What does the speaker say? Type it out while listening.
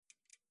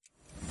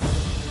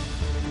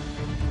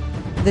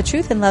The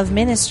Truth in Love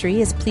Ministry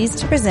is pleased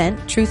to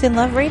present Truth in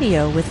Love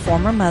Radio with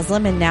former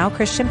Muslim and now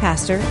Christian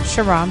pastor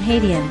Shahram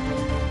Hadian.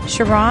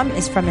 Shahram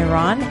is from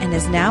Iran and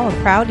is now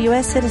a proud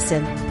U.S.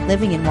 citizen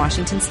living in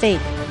Washington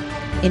State.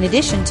 In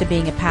addition to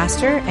being a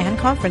pastor and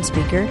conference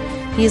speaker,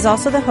 he is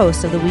also the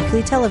host of the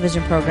weekly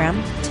television program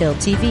Till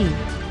TV.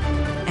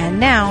 And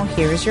now,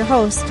 here is your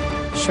host,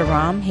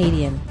 Shahram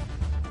Hadian.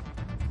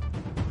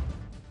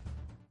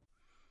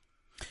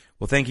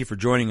 Well, thank you for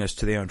joining us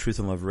today on Truth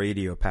in Love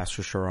Radio.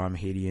 Pastor Shahram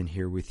Hadian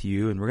here with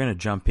you, and we're going to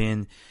jump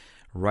in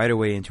right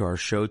away into our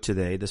show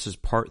today. This is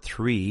part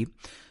 3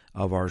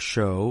 of our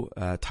show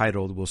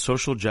titled, Will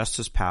Social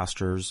Justice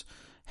Pastors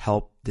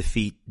Help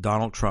Defeat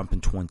Donald Trump in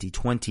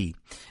 2020?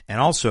 And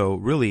also,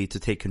 really, to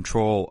take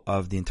control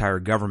of the entire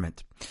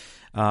government.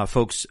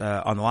 Folks,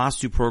 on the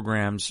last 2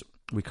 programs,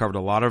 we covered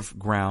a lot of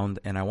ground,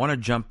 and I want to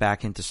jump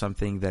back into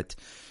something that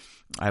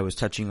I was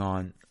touching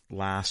on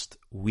last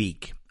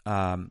week.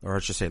 Or I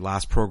should say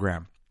last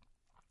program,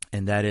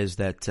 and that is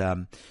that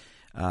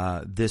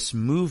this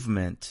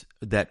movement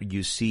that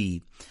you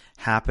see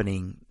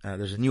happening,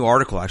 there's a new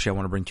article actually I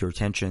want to bring to your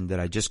attention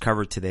that I just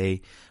covered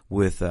today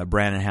with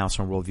Brandon House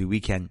on Worldview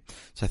Weekend.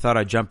 So I thought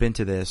I'd jump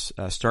into this,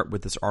 start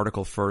with this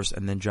article first,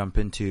 and then jump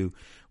into,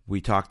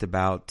 we talked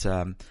about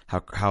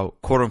how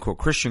quote-unquote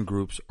Christian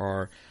groups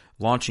are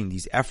launching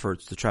these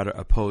efforts to try to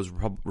oppose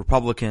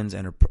Republicans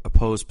and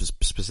oppose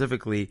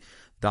specifically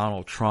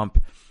Donald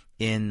Trump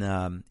in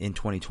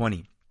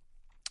 2020.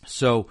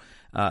 So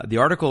the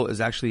article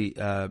is actually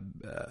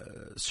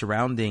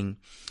surrounding,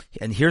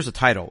 and here's the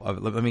title of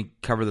it. Let me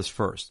cover this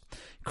first.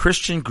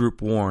 Christian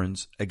group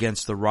warns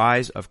against the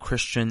rise of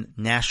Christian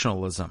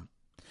nationalism.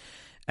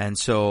 And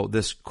so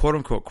this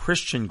quote-unquote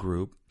Christian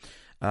group,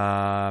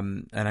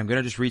 and I'm going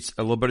to just read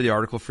a little bit of the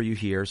article for you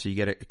here so you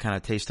get a kind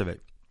of taste of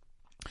it.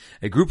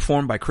 A group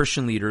formed by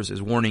Christian leaders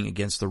is warning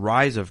against the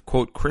rise of,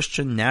 quote,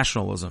 Christian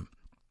nationalism,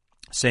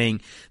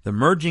 saying the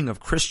merging of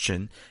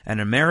Christian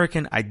and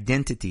American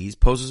identities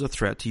poses a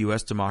threat to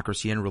U.S.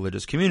 democracy and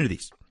religious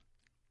communities.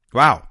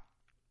 Wow.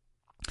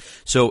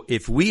 So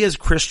if we as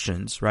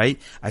Christians, right,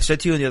 I said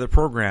to you in the other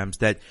programs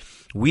that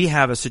we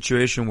have a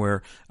situation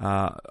where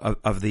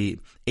of the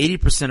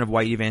 80% of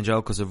white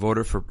evangelicals have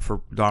voted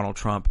for Donald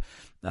Trump,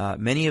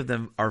 many of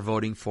them are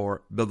voting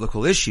for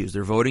biblical issues.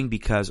 They're voting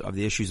because of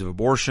the issues of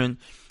abortion,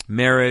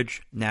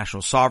 marriage,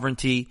 national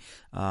sovereignty,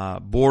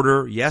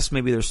 border. Yes,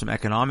 maybe there's some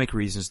economic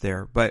reasons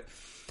there, but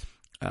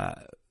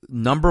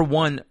number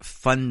one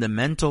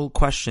fundamental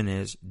question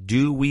is,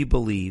 do we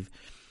believe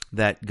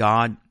that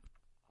God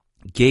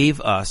gave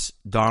us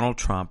Donald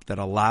Trump, that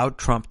allowed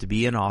Trump to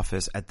be in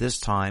office at this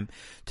time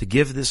to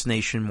give this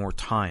nation more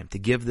time, to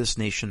give this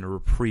nation a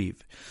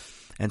reprieve?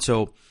 And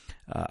so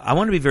I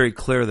want to be very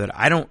clear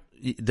that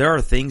there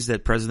are things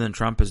that President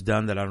Trump has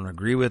done that I don't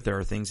agree with. There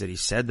are things that he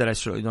said that I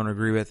certainly don't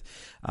agree with.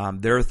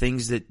 There are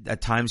things that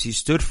at times he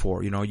stood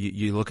for. You know,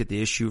 you look at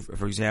the issue,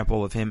 for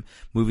example, of him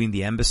moving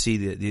the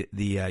embassy,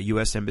 the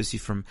U.S. embassy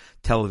from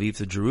Tel Aviv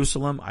to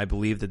Jerusalem. I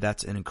believe that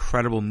that's an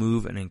incredible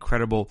move, an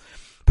incredible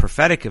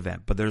prophetic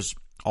event. But there's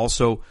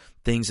also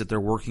things that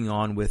they're working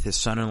on with his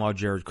son-in-law,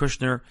 Jared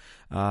Kushner,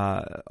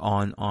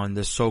 on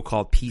this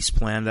so-called peace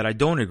plan that I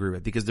don't agree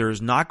with, because there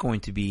is not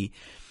going to be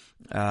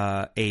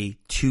a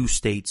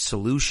two-state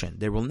solution.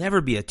 There will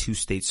never be a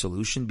two-state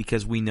solution,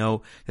 because we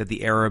know that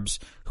the Arabs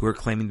who are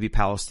claiming to be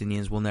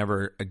Palestinians will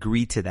never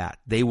agree to that.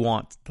 They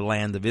want the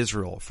land of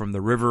Israel. From the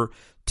river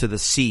to the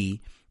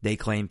sea, they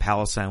claim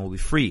Palestine will be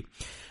free.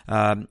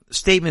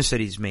 Statements that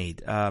he's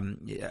made.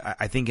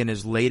 I think in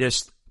his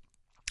latest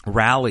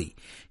rally,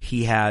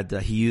 he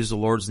used the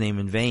Lord's name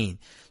in vain.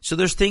 So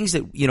there's things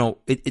that,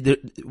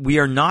 we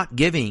are not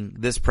giving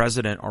this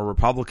president or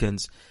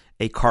Republicans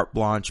a carte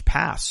blanche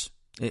pass.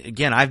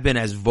 Again, I've been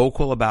as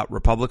vocal about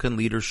Republican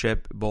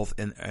leadership, both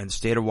in the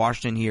state of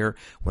Washington here,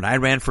 when I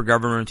ran for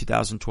governor in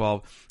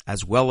 2012,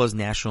 as well as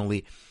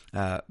nationally.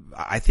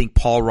 I think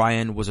Paul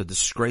Ryan was a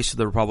disgrace to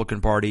the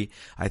Republican Party.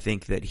 I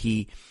think that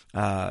he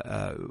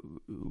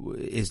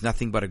is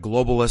nothing but a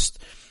globalist.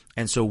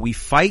 And so we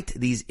fight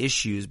these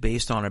issues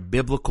based on a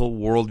biblical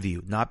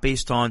worldview, not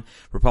based on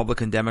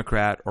Republican,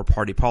 Democrat, or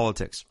party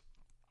politics.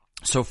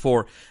 So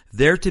for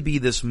there to be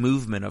this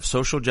movement of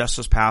social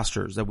justice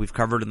pastors that we've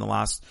covered in the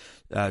last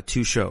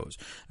 2 shows,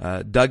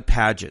 Doug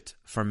Padgett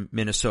from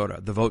Minnesota,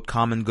 the Vote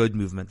Common Good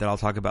movement that I'll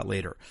talk about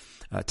later,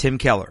 Tim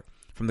Keller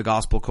from the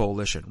Gospel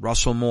Coalition,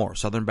 Russell Moore,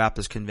 Southern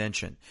Baptist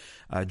Convention,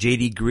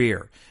 J.D.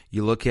 Greer,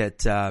 you look at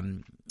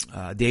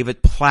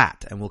David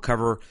Platt, and we'll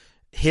cover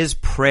his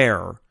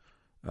prayer,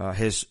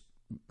 his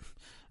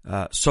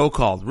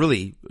so-called,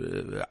 really,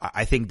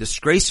 I think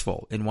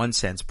disgraceful in one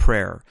sense,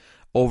 prayer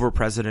over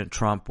President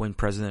Trump when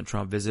President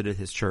Trump visited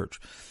his church.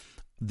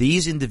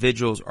 These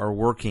individuals are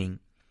working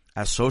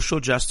as social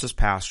justice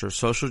pastors,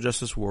 social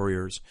justice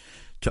warriors,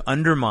 to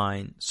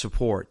undermine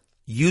support,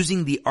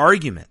 using the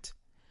argument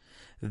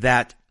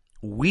that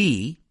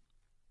we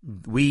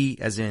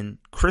as in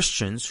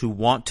Christians who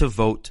want to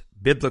vote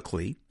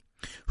biblically,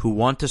 who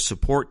want to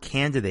support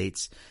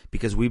candidates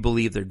because we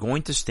believe they're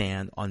going to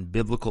stand on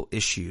biblical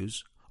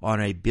issues, on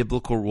a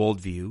biblical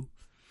worldview,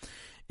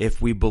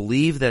 if we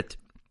believe that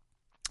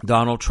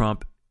Donald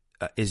Trump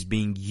is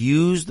being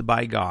used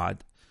by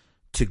God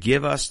to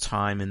give us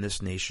time in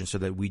this nation so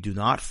that we do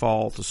not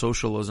fall to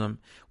socialism,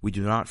 we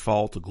do not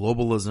fall to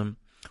globalism,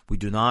 we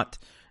do not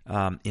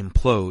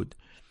implode.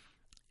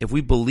 If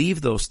we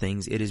believe those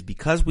things, it is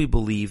because we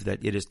believe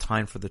that it is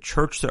time for the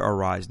church to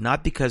arise,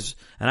 not because,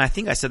 and I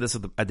think I said this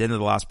at the end of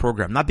the last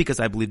program, not because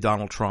I believe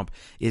Donald Trump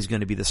is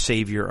going to be the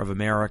savior of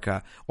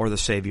America or the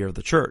savior of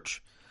the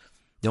church.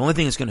 The only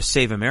thing that's going to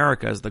save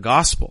America is the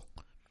gospel.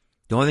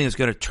 The only thing that's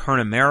going to turn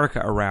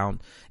America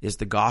around is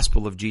the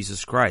gospel of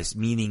Jesus Christ,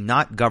 meaning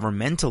not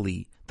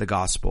governmentally the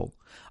gospel.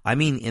 I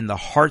mean in the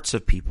hearts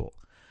of people,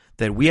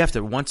 that we have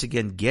to once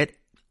again get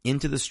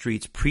into the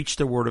streets, preach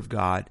the word of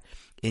God,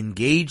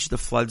 engage the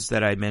floods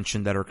that I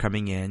mentioned that are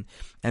coming in,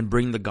 and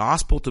bring the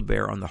gospel to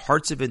bear on the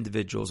hearts of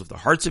individuals. If the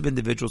hearts of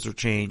individuals are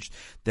changed,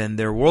 then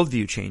their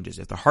worldview changes.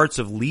 If the hearts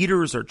of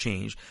leaders are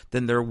changed,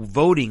 then their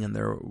voting and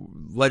their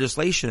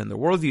legislation and their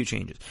worldview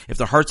changes. If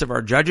the hearts of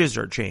our judges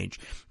are changed,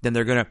 then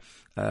they're going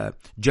to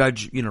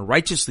judge,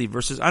 righteously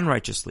versus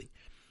unrighteously.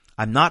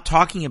 I'm not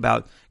talking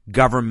about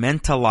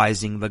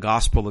governmentalizing the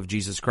gospel of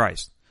Jesus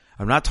Christ.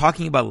 I'm not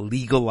talking about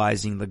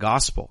legalizing the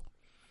gospel.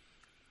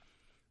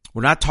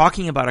 We're not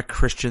talking about a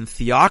Christian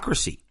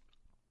theocracy.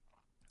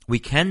 We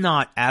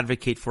cannot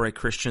advocate for a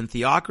Christian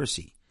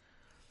theocracy.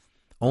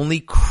 Only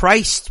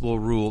Christ will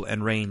rule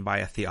and reign by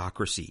a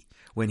theocracy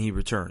when he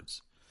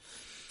returns.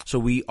 So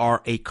we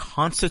are a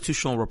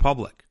constitutional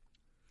republic.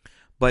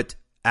 But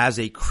as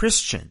a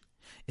Christian,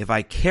 if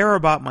I care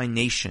about my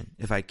nation,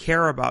 if I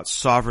care about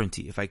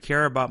sovereignty, if I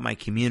care about my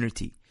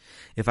community,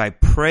 if I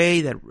pray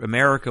that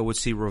America would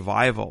see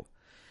revival,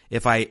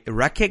 if I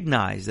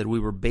recognize that we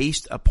were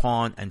based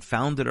upon and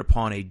founded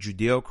upon a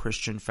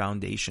Judeo-Christian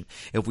foundation,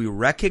 if we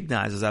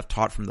recognize, as I've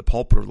taught from the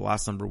pulpit over the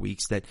last number of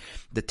weeks, that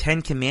the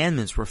Ten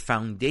Commandments were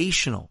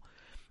foundational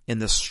in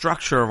the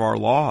structure of our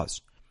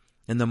laws,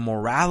 in the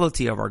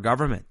morality of our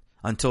government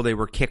until they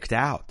were kicked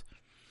out,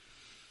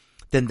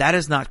 then that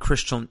is not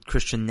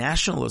Christian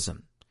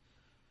nationalism.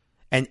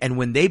 And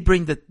when they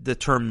bring the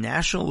term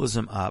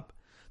nationalism up,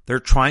 they're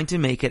trying to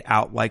make it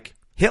out like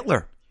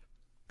Hitler.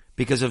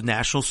 Because of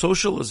National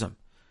Socialism.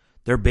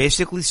 They're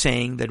basically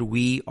saying that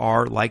we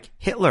are like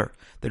Hitler,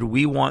 that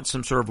we want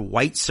some sort of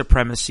white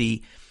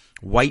supremacy,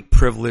 white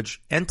privilege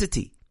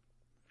entity.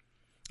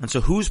 And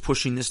so who's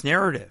pushing this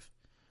narrative?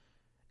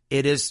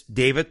 It is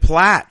David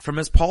Platt from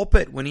his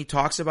pulpit when he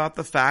talks about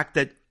the fact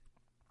that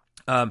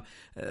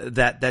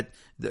that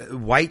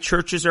white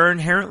churches are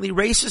inherently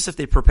racist if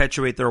they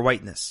perpetuate their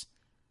whiteness.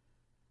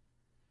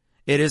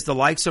 It is the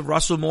likes of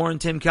Russell Moore and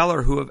Tim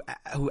Keller who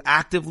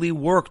actively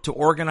work to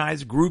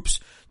organize groups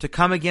to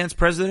come against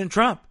President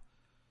Trump.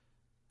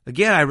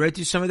 Again, I read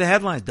through some of the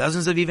headlines.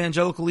 Dozens of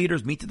evangelical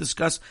leaders meet to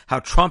discuss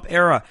how Trump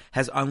era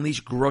has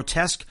unleashed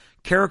grotesque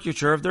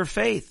caricature of their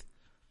faith.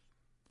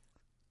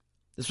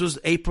 This was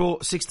April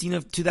 16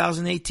 of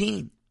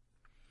 2018.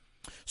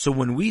 So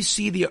when we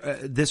see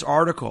this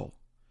article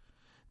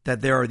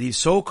that there are these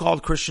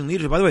so-called Christian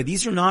leaders, by the way,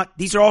 these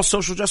are all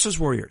social justice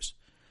warriors.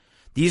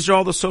 These are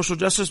all the social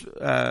justice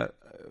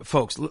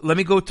folks. Let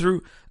me go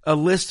through a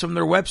list from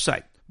their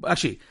website.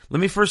 Actually,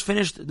 let me first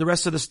finish the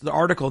rest of the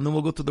article, and then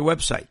we'll go through the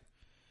website.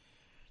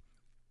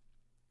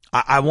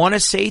 I want to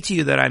say to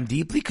you that I'm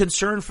deeply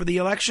concerned for the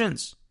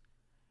elections.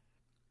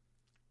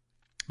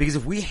 Because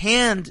if we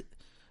hand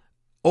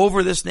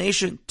over this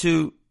nation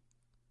to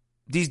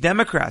these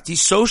Democrats,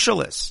 these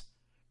socialists,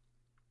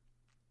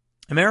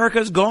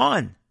 America's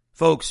gone,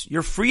 folks.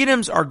 Your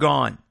freedoms are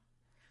gone.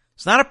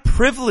 It's not a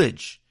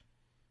privilege.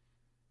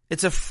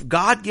 It's a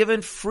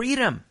God-given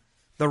freedom,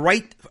 the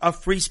right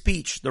of free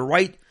speech, the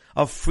right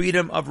of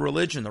freedom of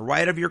religion, the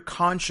right of your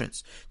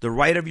conscience, the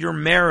right of your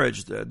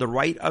marriage, the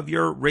right of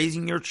your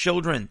raising your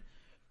children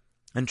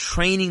and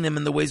training them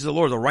in the ways of the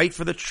Lord, the right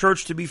for the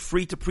church to be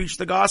free to preach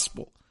the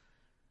gospel.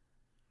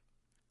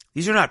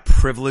 These are not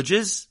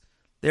privileges.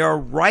 They are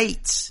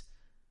rights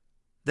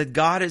that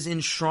God has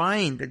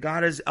enshrined, that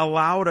God has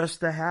allowed us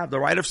to have, the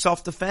right of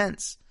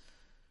self-defense.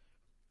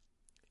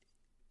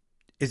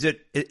 Is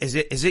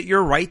it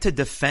your right to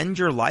defend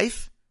your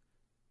life?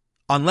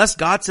 Unless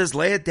God says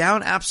lay it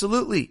down,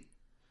 absolutely.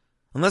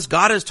 Unless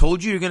God has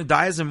told you you're going to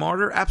die as a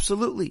martyr,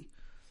 absolutely.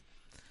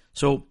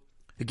 So,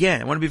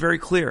 again, I want to be very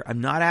clear.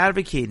 I'm not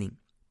advocating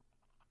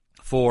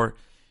for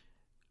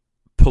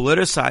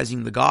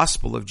politicizing the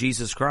gospel of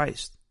Jesus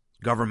Christ,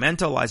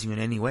 governmentalizing it in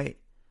any way.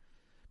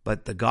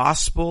 But the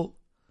gospel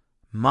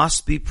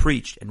must be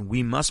preached, and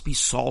we must be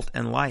salt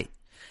and light.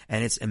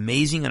 And it's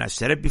amazing, and I've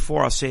said it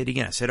before, I'll say it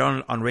again. I said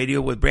it on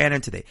radio with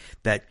Brandon today,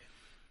 that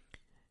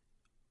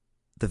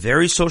the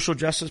very social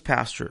justice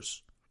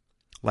pastors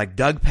like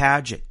Doug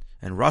Padgett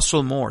and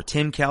Russell Moore,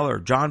 Tim Keller,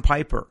 John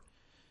Piper,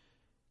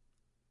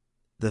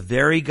 the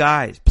very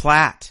guys,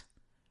 Platt,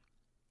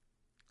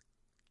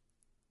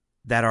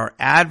 that are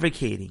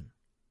advocating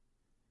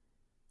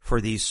for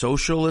these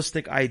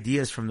socialistic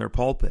ideas from their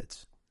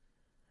pulpits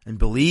and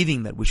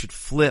believing that we should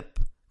flip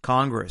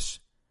Congress,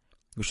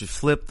 we should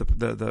flip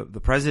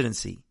the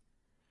presidency.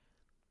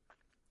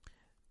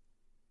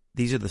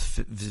 These are the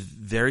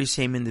very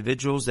same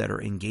individuals that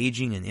are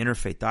engaging in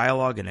interfaith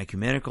dialogue and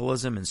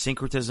ecumenicalism and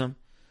syncretism.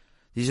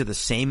 These are the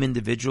same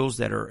individuals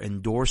that are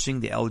endorsing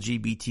the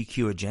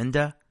LGBTQ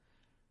agenda,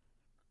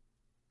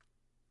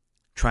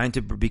 trying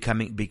to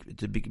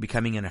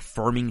becoming an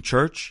affirming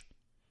church.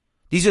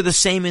 These are the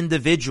same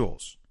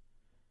individuals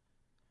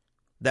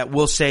that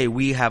will say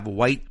we have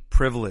white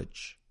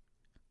privilege.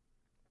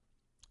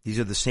 These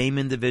are the same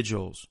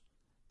individuals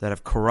that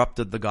have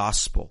corrupted the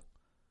gospel,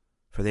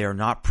 for they are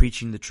not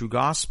preaching the true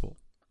gospel.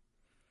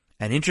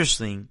 And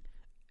interesting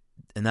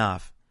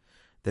enough,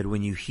 that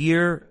when you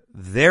hear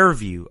their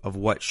view of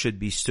what should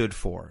be stood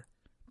for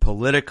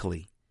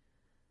politically,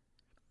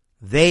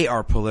 they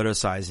are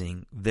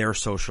politicizing their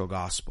social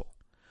gospel.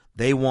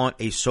 They want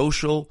a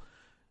social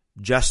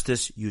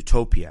justice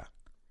utopia,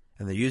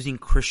 and they're using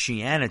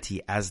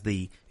Christianity as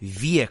the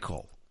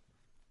vehicle,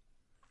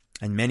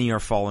 and many are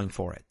falling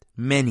for it.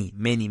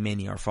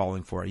 Many are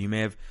falling for it. You may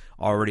have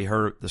already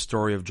heard the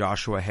story of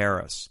Joshua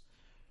Harris,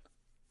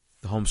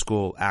 the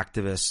homeschool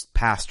activist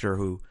pastor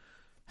who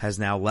has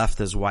now left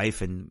his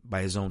wife, and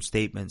by his own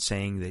statement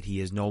saying that he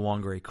is no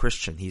longer a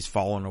Christian. He's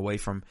fallen away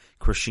from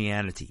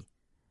Christianity.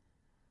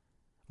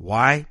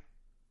 Why?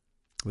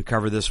 We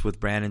cover this with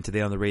Brandon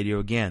today on the radio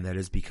again. That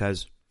is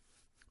because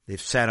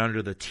they've sat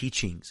under the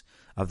teachings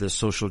of the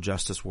social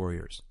justice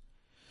warriors.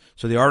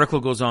 So the article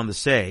goes on to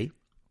say,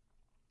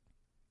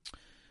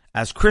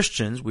 as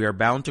Christians, we are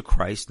bound to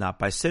Christ not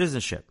by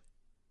citizenship,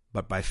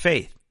 but by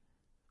faith.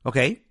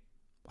 Okay,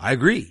 I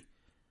agree.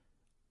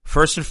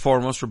 First and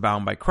foremost, we're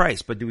bound by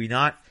Christ, but do we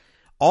not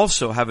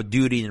also have a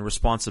duty and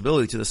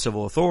responsibility to the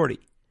civil authority?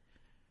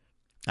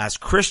 As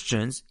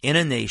Christians in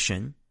a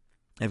nation,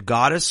 if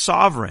God is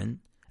sovereign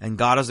and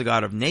God is a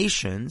God of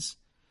nations,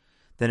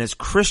 then as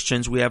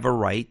Christians we have a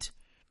right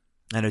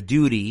and a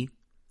duty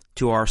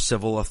to our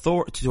civil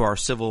authority, to our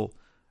civil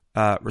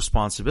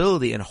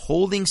responsibility, and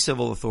holding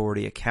civil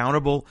authority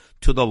accountable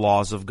to the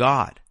laws of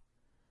God.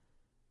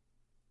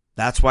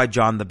 That's why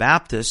John the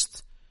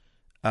Baptist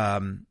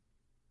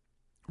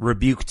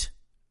rebuked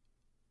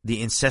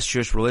the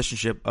incestuous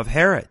relationship of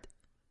Herod.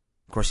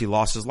 Of course, he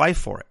lost his life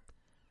for it.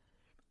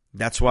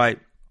 That's why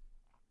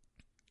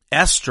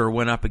Esther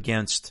went up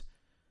against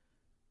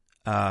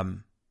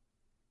the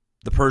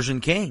Persian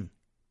king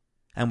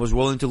and was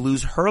willing to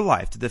lose her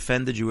life to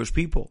defend the Jewish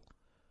people.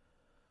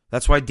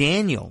 That's why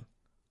Daniel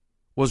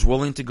was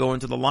willing to go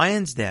into the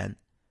lion's den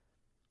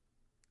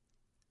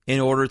in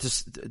order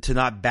to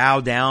not bow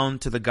down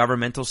to the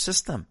governmental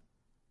system.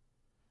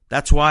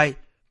 That's why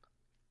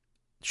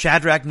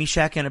Shadrach,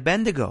 Meshach, and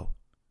Abednego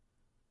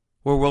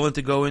were willing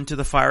to go into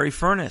the fiery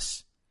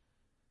furnace.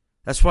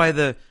 That's why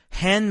the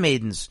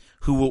handmaidens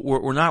who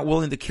were not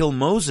willing to kill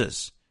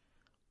Moses,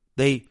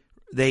 they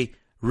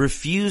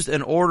refused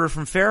an order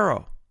from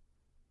Pharaoh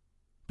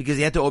because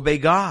he had to obey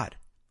God.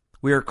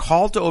 We are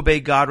called to obey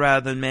God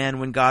rather than man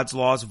when God's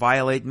laws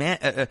violate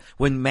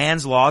when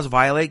man's laws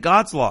violate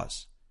God's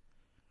laws.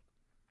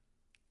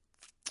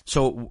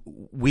 So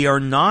we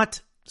are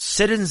not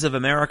citizens of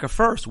America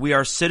first. We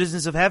are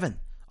citizens of heaven.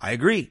 I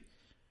agree.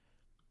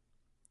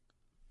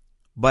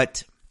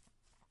 But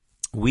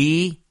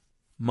we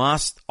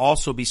must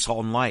also be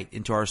salt and light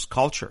into our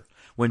culture.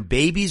 When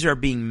babies are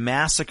being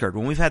massacred,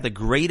 when we've had the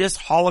greatest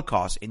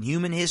Holocaust in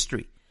human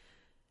history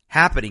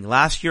happening,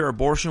 last year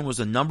abortion was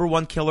the number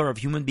one killer of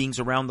human beings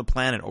around the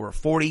planet, over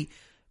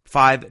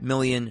 45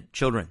 million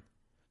children.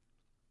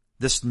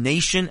 This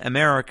nation,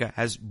 America,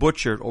 has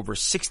butchered over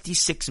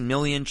 66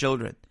 million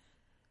children.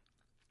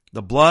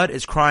 The blood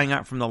is crying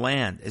out from the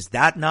land. Is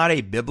that not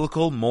a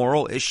biblical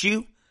moral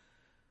issue?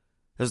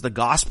 Does the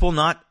gospel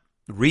not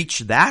reach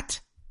that?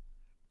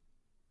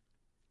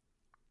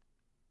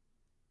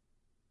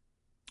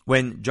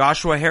 When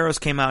Joshua Harris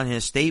came out in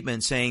his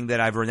statement saying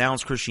that I've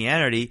renounced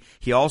Christianity,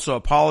 he also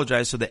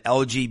apologized to the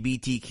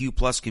LGBTQ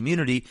plus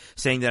community,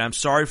 saying that I'm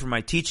sorry for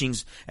my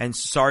teachings and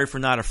sorry for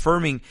not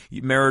affirming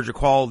marriage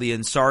equality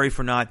and sorry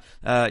for not,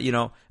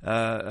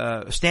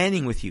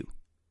 standing with you.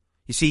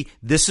 You see,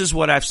 this is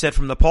what I've said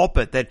from the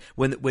pulpit, that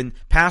when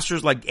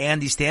pastors like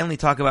Andy Stanley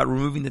talk about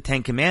removing the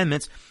 10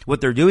 Commandments,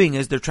 what they're doing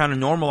is they're trying to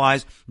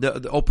normalize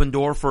the open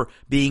door for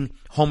being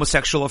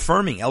homosexual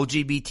affirming,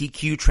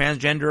 LGBTQ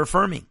transgender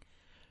affirming.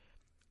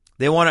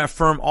 They want to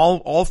affirm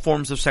all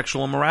forms of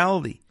sexual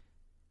immorality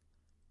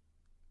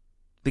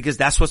because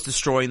that's what's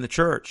destroying the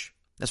church.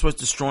 That's what's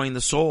destroying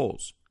the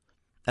souls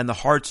and the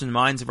hearts and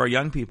minds of our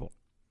young people.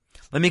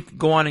 Let me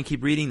go on and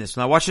keep reading this.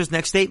 Now watch this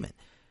next statement.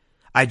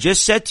 I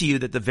just said to you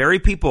that the very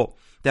people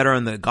that are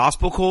in the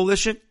Gospel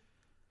Coalition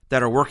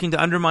that are working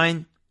to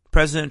undermine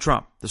President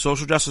Trump, the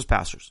social justice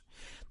pastors,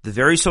 the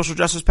very social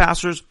justice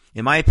pastors,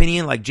 in my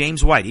opinion, like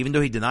James White, even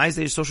though he denies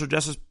that he's a social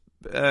justice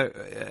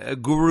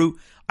guru,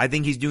 I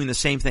think he's doing the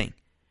same thing.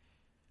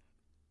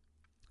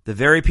 The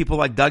very people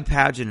like Doug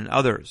Padgett and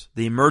others,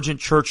 the emergent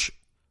church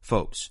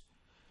folks,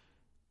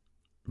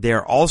 they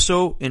are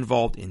also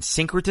involved in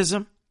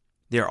syncretism.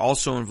 They are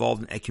also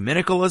involved in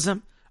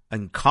ecumenicalism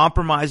and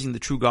compromising the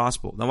true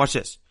gospel. Now watch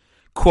this.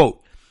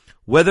 Quote,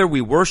 whether we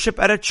worship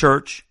at a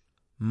church,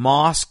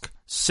 mosque,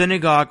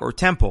 synagogue, or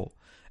temple.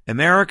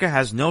 America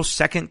has no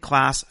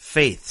second-class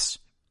faiths.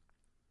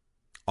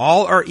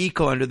 All are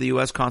equal under the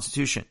U.S.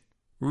 Constitution.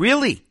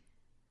 Really?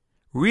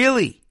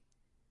 Really?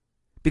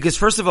 Because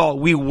first of all,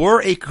 we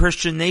were a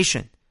Christian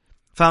nation,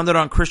 founded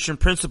on Christian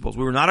principles.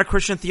 We were not a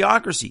Christian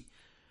theocracy,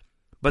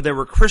 but there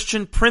were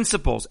Christian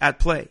principles at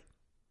play.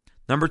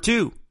 Number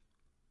two,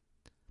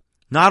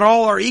 not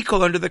all are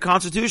equal under the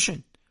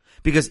Constitution.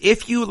 Because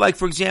if you, like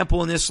for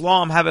example in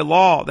Islam, have a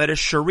law that is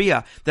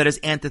Sharia, that is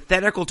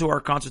antithetical to our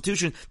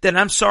Constitution, then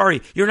I'm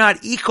sorry, you're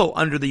not equal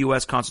under the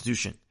U.S.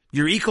 Constitution.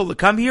 You're equal to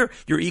come here,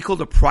 you're equal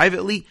to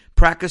privately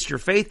practice your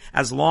faith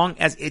as long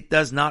as it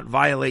does not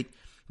violate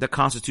the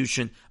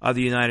Constitution of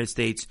the United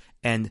States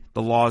and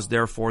the laws,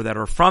 therefore, that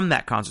are from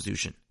that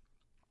Constitution.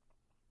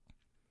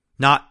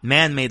 Not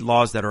man-made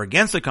laws that are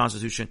against the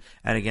Constitution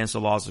and against the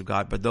laws of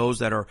God, but those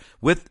that are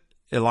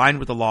aligned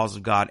with the laws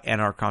of God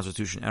and our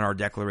Constitution and our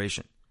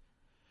Declaration.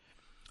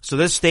 So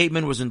this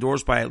statement was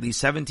endorsed by at least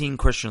 17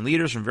 Christian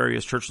leaders from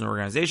various churches and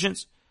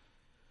organizations.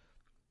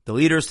 The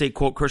leaders state,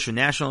 quote, Christian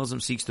nationalism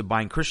seeks to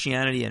bind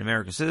Christianity and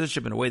American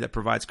citizenship in a way that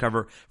provides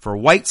cover for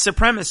white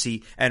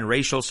supremacy and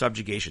racial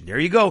subjugation. There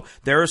you go.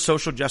 There is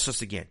social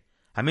justice again.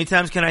 How many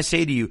times can I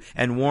say to you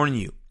and warn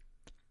you?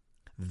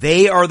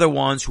 They are the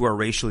ones who are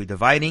racially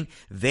dividing.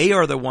 They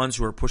are the ones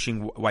who are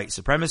pushing white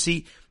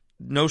supremacy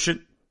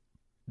notion.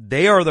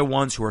 They are the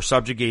ones who are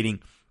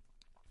subjugating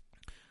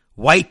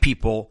white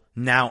people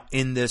now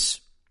in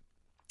this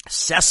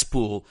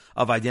cesspool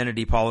of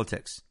identity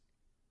politics.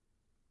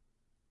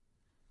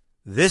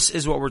 This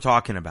is what we're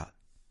talking about.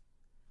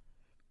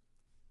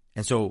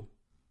 And so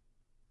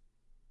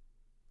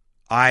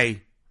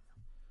I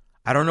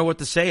don't know what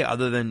to say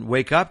other than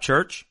wake up,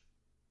 church.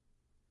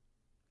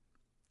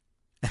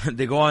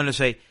 They go on to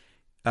say,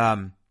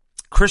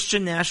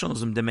 Christian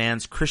nationalism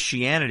demands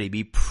Christianity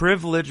be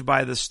privileged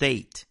by the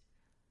state.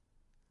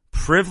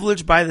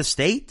 Privileged by the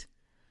state?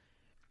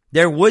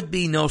 There would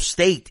be no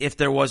state if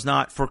there was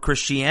not for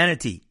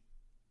Christianity.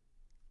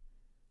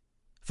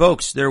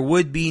 Folks, there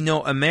would be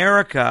no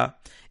America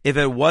if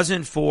it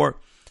wasn't for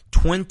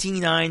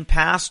 29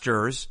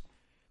 pastors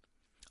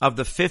of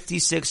the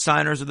 56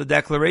 signers of the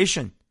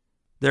Declaration.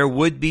 There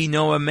would be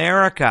no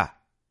America.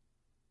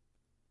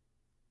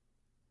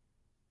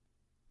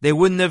 They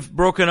wouldn't have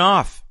broken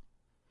off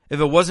if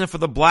it wasn't for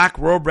the Black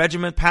Robe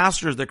Regiment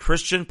pastors, the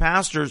Christian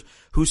pastors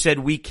who said,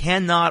 we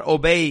cannot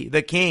obey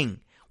the king.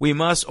 We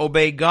must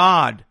obey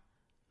God.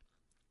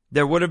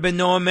 There would have been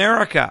no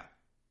America.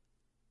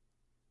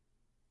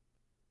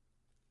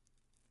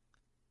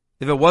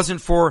 If it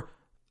wasn't for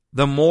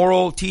the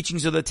moral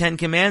teachings of the Ten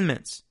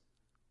Commandments,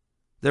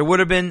 there would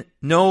have been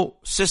no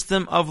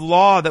system of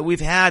law that we've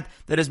had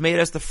that has made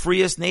us the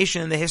freest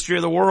nation in the history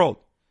of the world.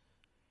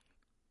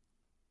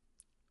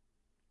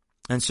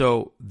 And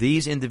so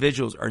these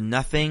individuals are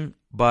nothing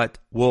but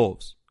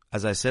wolves.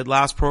 As I said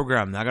last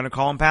program, I'm not going to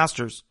call them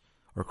pastors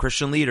or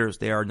Christian leaders.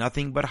 They are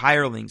nothing but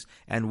hirelings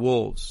and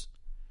wolves.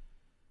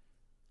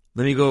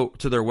 Let me go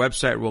to their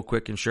website real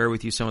quick and share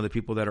with you some of the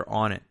people that are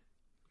on it.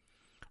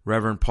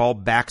 Reverend Paul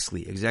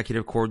Baxley,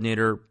 Executive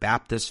Coordinator,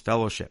 Baptist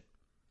Fellowship.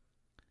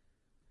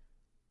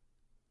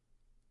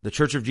 The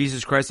Church of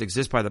Jesus Christ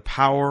exists by the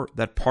power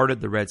that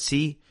parted the Red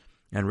Sea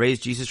and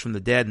raised Jesus from the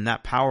dead, and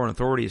that power and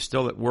authority is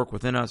still at work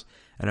within us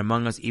and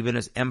among us, even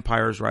as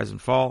empires rise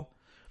and fall.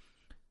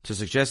 To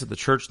suggest that the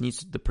church needs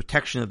the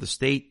protection of the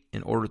state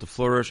in order to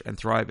flourish and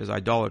thrive is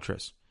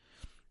idolatrous.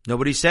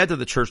 Nobody said that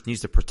the church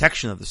needs the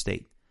protection of the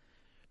state.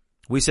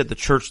 We said the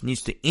church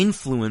needs to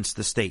influence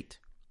the state.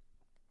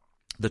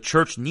 The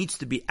church needs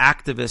to be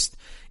activist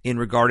in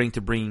regarding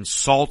to bringing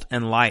salt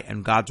and light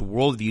and God's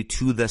worldview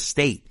to the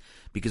state,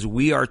 because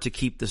we are to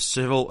keep the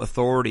civil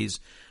authorities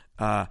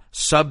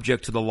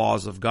subject to the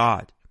laws of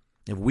God.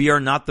 If we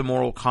are not the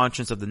moral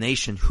conscience of the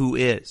nation, who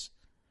is?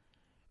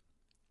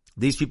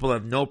 These people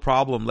have no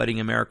problem letting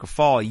America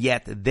fall,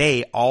 yet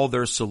all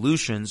their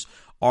solutions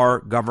are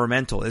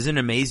governmental. Isn't it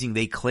amazing?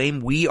 They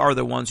claim we are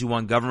the ones who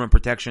want government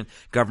protection,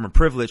 government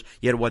privilege,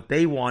 yet what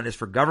they want is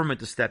for government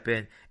to step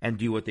in and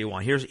do what they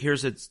want.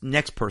 Here's the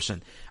next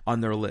person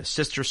on their list.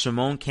 Sister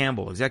Simone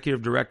Campbell,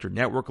 Executive Director,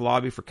 Network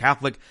Lobby for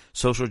Catholic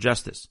Social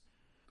Justice.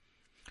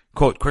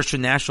 Quote,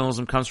 Christian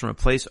nationalism comes from a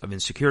place of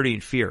insecurity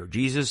and fear.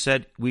 Jesus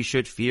said we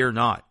should fear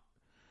not.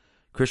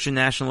 Christian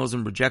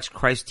nationalism rejects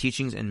Christ's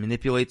teachings and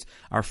manipulates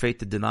our faith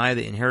to deny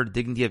the inherent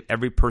dignity of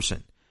every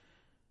person.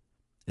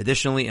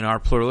 Additionally, in our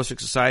pluralistic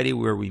society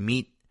where we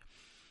meet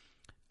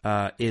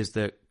is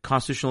the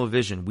constitutional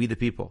vision, we the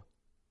people.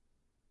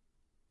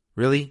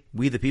 Really?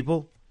 We the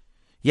people?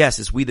 Yes,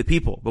 it's we the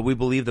people, but we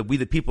believe that we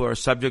the people are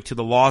subject to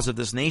the laws of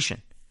this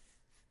nation.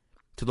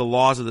 To the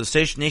laws of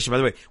the nation. By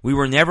the way, we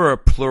were never a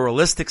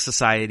pluralistic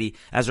society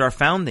as our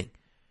founding.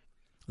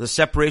 The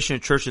separation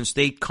of church and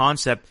state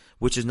concept,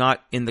 which is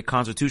not in the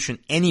Constitution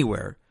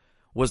anywhere,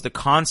 was the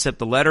concept,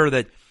 the letter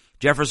that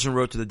Jefferson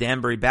wrote to the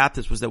Danbury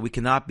Baptists, was that we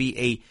cannot be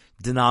a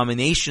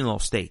denominational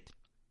state.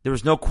 There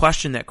was no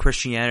question that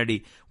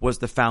Christianity was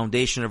the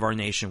foundation of our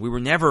nation. We were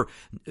never,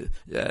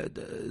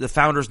 the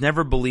founders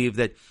never believed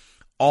that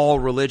all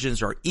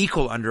religions are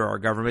equal under our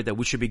government, that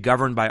we should be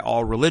governed by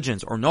all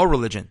religions or no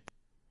religion.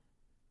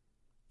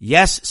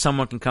 Yes,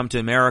 someone can come to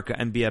America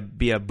and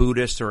be a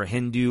Buddhist or a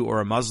Hindu or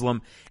a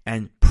Muslim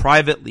and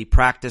privately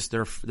practice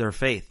their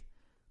faith,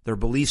 their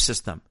belief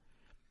system.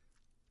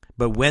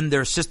 But when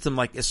their system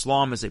like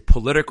Islam is a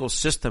political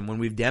system, when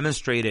we've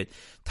demonstrated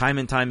time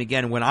and time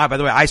again, by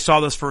the way, I saw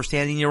this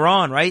firsthand in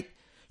Iran, right?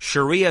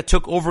 Sharia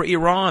took over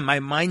Iran. My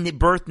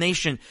birth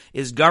nation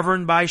is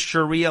governed by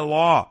Sharia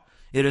law.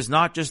 It is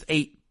not just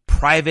a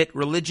private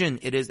religion.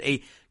 It is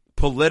a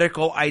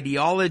political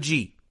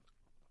ideology.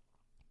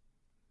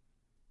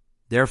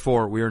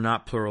 Therefore, we are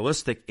not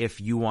pluralistic if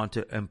you want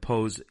to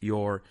impose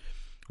your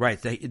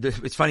rights.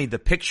 It's funny, the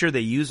picture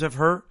they use of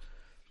her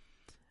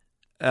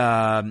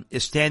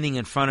is standing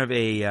in front of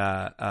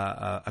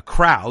a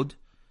crowd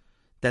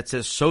that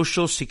says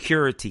Social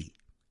Security.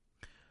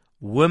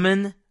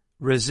 Women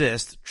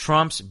resist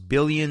Trump's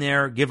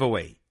billionaire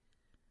giveaway.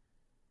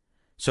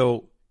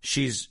 So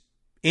she's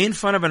in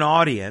front of an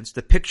audience.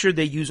 The picture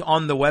they use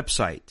on the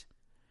website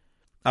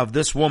of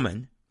this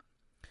woman,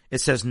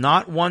 it says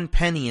not one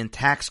penny in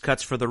tax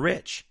cuts for the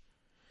rich.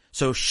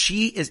 So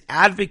she is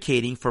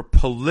advocating for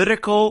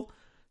political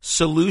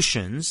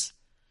solutions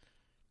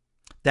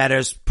that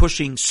is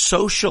pushing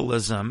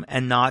socialism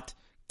and not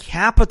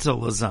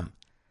capitalism.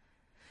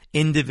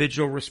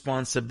 Individual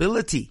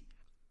responsibility.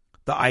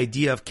 The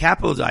idea of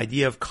capital, the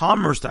idea of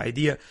commerce, the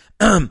idea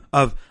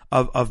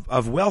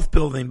of wealth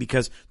building,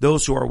 because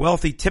those who are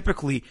wealthy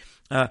typically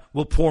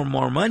will pour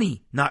more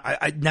money.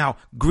 Now,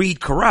 greed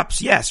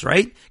corrupts, yes,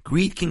 right?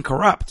 Greed can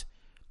corrupt.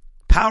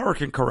 Power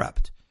can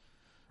corrupt.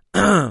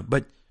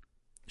 But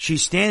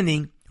she's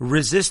standing,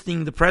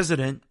 resisting the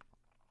president,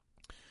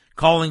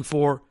 calling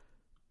for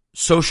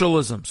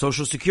socialism,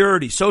 Social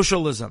Security,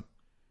 socialism.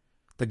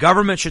 The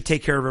government should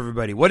take care of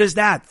everybody. What is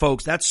that,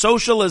 folks? That's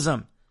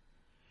socialism.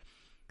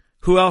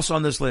 Who else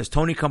on this list?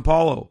 Tony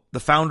Campolo, the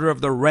founder of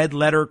the Red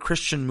Letter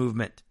Christian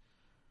Movement.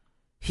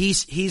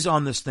 He's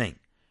on this thing.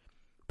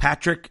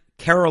 Patrick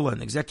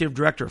Carolyn, executive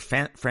director,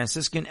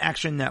 Franciscan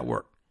Action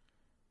Network.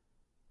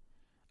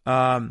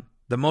 The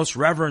Most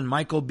Reverend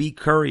Michael B.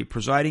 Curry,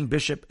 presiding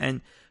bishop and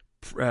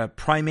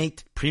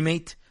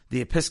primate,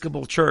 the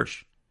Episcopal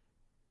Church.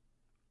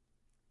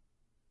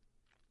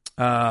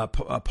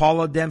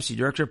 Paula Dempsey,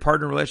 director of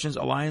Partner Relations,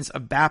 Alliance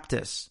of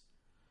Baptists.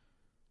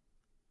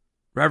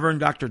 Reverend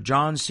Dr.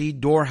 John C.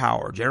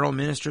 Dorhauer, General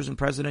Ministers and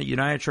President,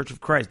 United Church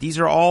of Christ. These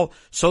are all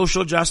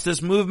social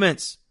justice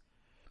movements.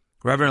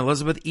 Reverend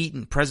Elizabeth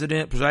Eaton,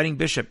 presiding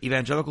bishop,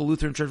 Evangelical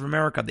Lutheran Church of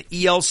America, the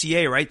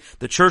ELCA, right?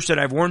 The church that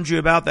I've warned you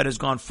about that has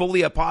gone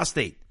fully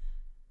apostate.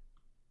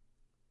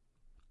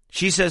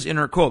 She says in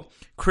her quote,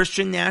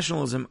 Christian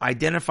nationalism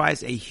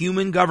identifies a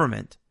human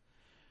government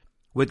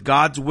with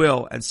God's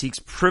will and seeks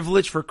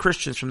privilege for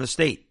Christians from the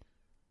state.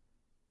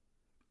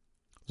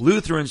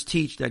 Lutherans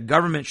teach that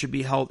government should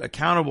be held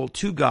accountable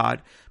to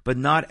God, but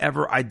not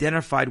ever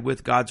identified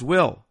with God's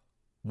will.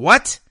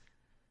 What?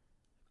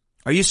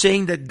 Are you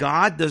saying that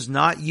God does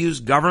not use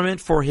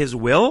government for his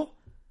will?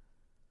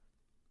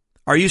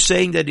 Are you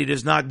saying that it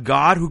is not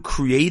God who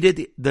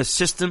created the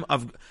system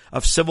of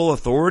civil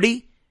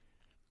authority?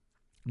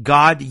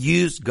 God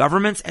used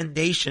governments and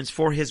nations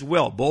for his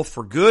will, both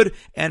for good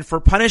and for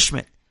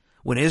punishment.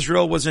 When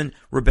Israel was in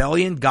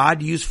rebellion,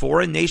 God used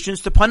foreign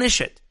nations to punish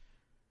it.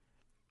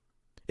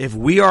 If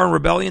we are in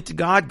rebellion to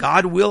God,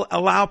 God will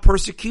allow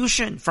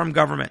persecution from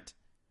government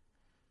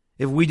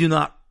if we do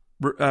not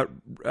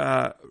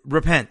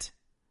repent.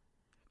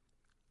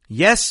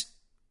 Yes,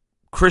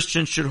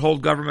 Christians should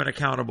hold government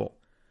accountable.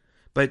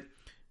 But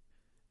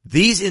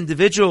these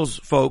individuals,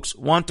 folks,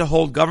 want to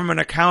hold government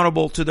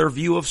accountable to their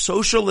view of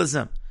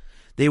socialism.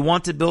 They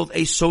want to build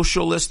a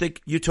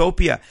socialistic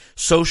utopia,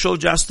 social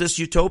justice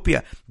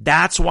utopia.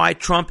 That's why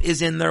Trump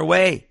is in their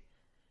way.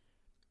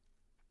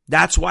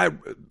 That's why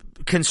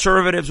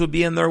conservatives would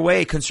be in their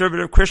way.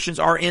 Conservative Christians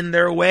are in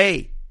their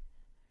way.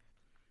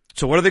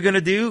 So what are they going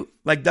to do?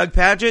 Like Doug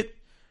Padgett?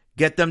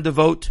 Get them to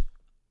vote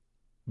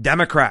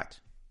Democrat.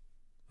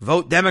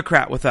 Vote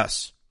Democrat with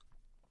us.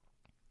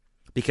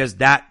 Because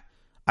that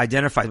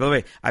identifies. By the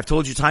way, I've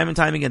told you time and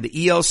time again, the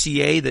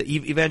ELCA, the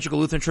Evangelical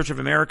Lutheran Church of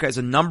America, is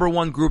a number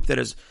one group that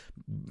has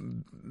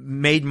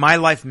made my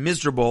life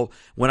miserable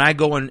when I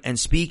go and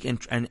speak and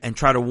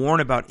try to warn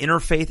about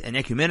interfaith and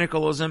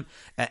ecumenicalism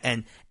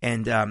and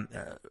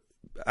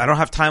I don't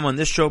have time on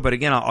this show, but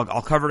again,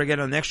 I'll cover it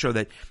again on the next show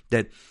that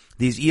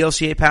these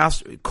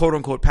ELCA quote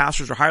unquote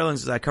pastors or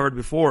hirelings, as I covered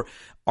before,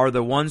 are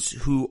the ones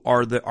who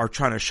are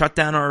trying to shut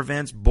down our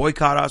events,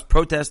 boycott us,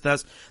 protest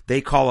us.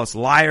 They call us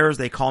liars.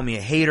 They call me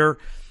a hater,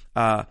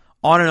 on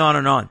and on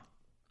and on.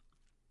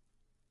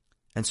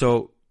 And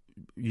so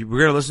we're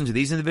going to listen to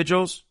these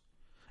individuals.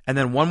 And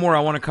then one more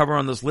I want to cover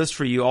on this list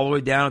for you all the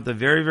way down at the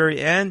very,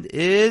 very end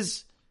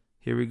is,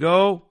 here we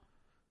go.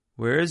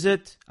 Where is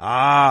it?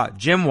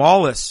 Jim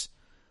Wallis,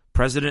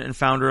 president and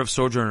founder of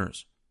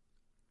Sojourners.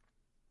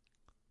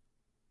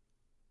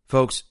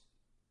 Folks,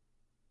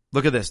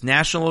 look at this.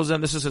 Nationalism,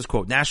 this is his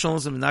quote.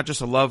 Nationalism is not just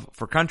a love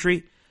for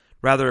country,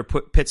 Rather,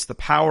 it pits the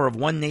power of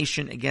one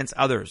nation against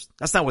others.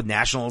 That's not what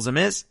nationalism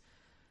is.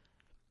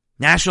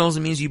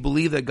 Nationalism means you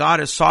believe that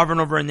God is sovereign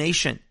over a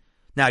nation.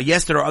 Now,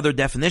 yes, there are other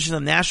definitions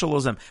of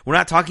nationalism. We're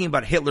not talking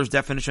about Hitler's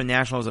definition of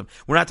nationalism.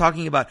 We're not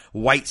talking about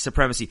white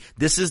supremacy.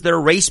 This is their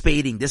race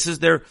baiting. This is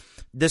their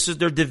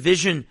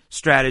division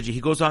strategy.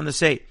 He goes on to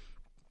say,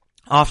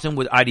 often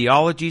with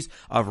ideologies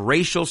of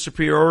racial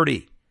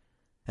superiority,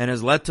 and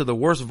has led to the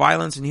worst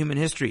violence in human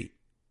history.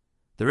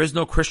 There is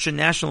no Christian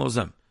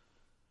nationalism.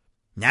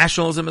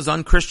 Nationalism is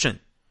unchristian.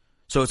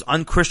 So it's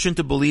unchristian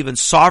to believe in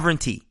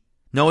sovereignty.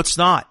 No, it's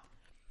not.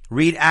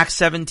 Read Acts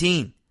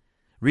 17.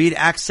 Read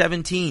Acts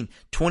 17,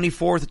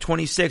 24 to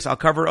 26. I'll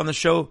cover it on the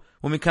show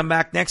when we come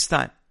back next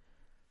time.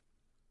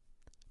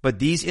 But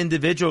these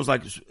individuals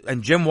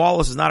and Jim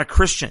Wallis is not a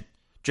Christian.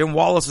 Jim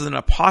Wallis is an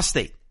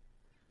apostate.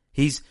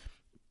 He's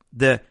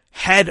the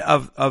head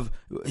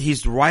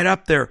he's right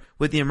up there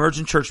with the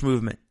emergent church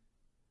movement.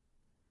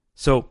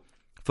 So,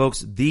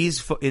 folks,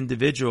 these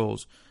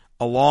individuals,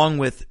 along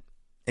with,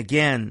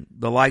 again,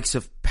 the likes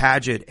of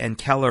Paget and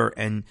Keller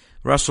and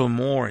Russell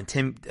Moore and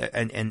Tim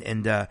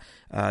and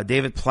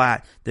David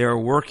Platt, they are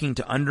working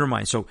to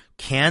undermine. So,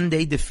 can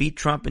they defeat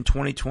Trump in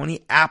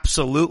 2020?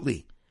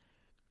 Absolutely.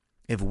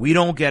 If we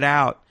don't get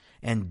out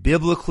and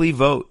biblically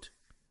vote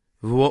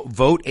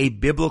a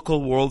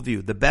biblical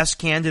worldview, the best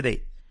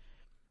candidate,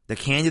 the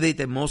candidate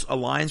that most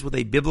aligns with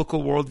a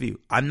biblical worldview.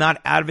 I'm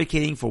not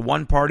advocating for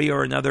one party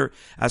or another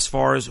as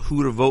far as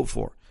who to vote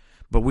for,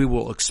 but we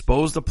will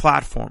expose the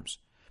platforms.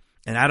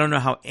 And I don't know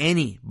how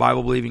any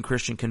Bible-believing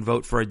Christian can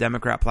vote for a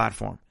Democrat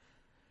platform.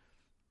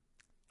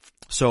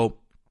 So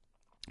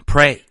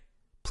pray.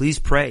 Please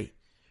pray.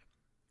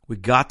 We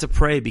got to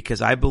pray,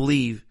 because I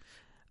believe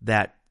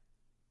that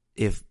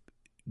if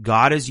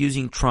God is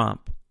using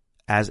Trump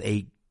as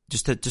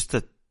just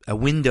a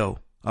window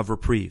of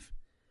reprieve,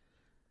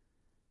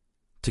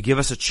 to give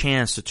us a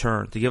chance to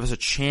turn, to give us a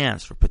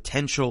chance for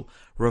potential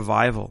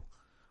revival.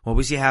 What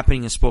we see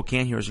happening in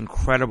Spokane here is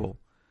incredible.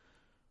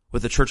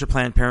 With the Church of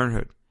Planned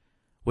Parenthood,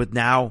 with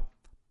now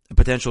a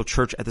potential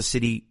church at the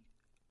city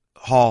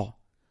hall.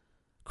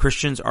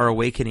 Christians are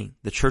awakening.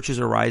 The churches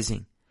are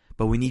rising,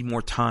 but we need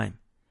more time.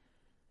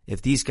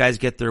 If these guys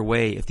get their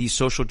way, if these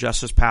social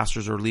justice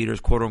pastors or leaders,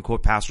 quote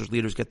unquote pastors,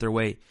 leaders get their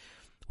way,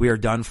 we are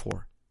done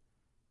for.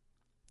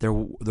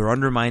 They're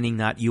undermining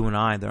not you and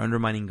I, they're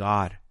undermining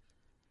God.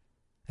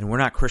 And we're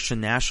not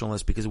Christian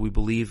nationalists because we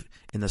believe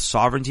in the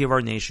sovereignty of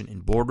our nation, in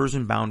borders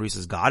and boundaries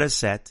as God has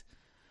set.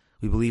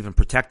 We believe in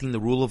protecting the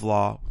rule of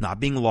law, not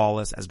being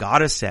lawless as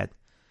God has said,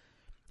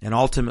 and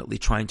ultimately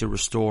trying to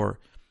restore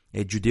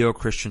a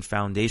Judeo-Christian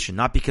foundation,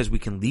 not because we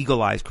can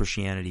legalize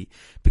Christianity,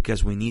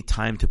 because we need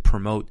time to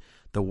promote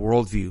the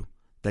worldview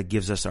that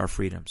gives us our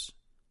freedoms.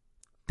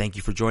 Thank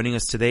you for joining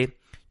us today.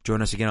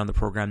 Join us again on the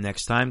program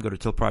next time. Go to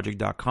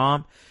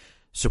tiltproject.com.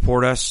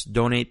 Support us,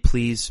 donate,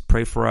 please,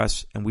 pray for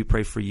us, and we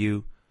pray for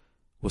you.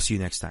 We'll see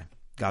you next time.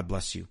 God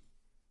bless you.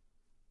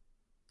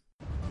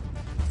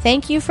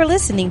 Thank you for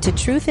listening to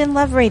Truth in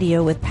Love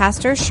Radio with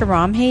Pastor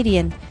Shahram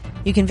Hadian.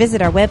 You can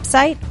visit our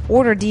website,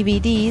 order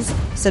DVDs,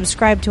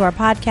 subscribe to our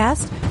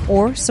podcast,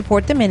 or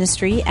support the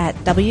ministry at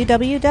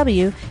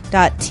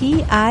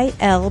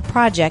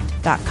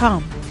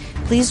www.tilproject.com.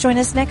 Please join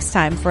us next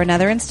time for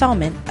another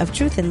installment of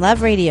Truth in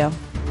Love Radio.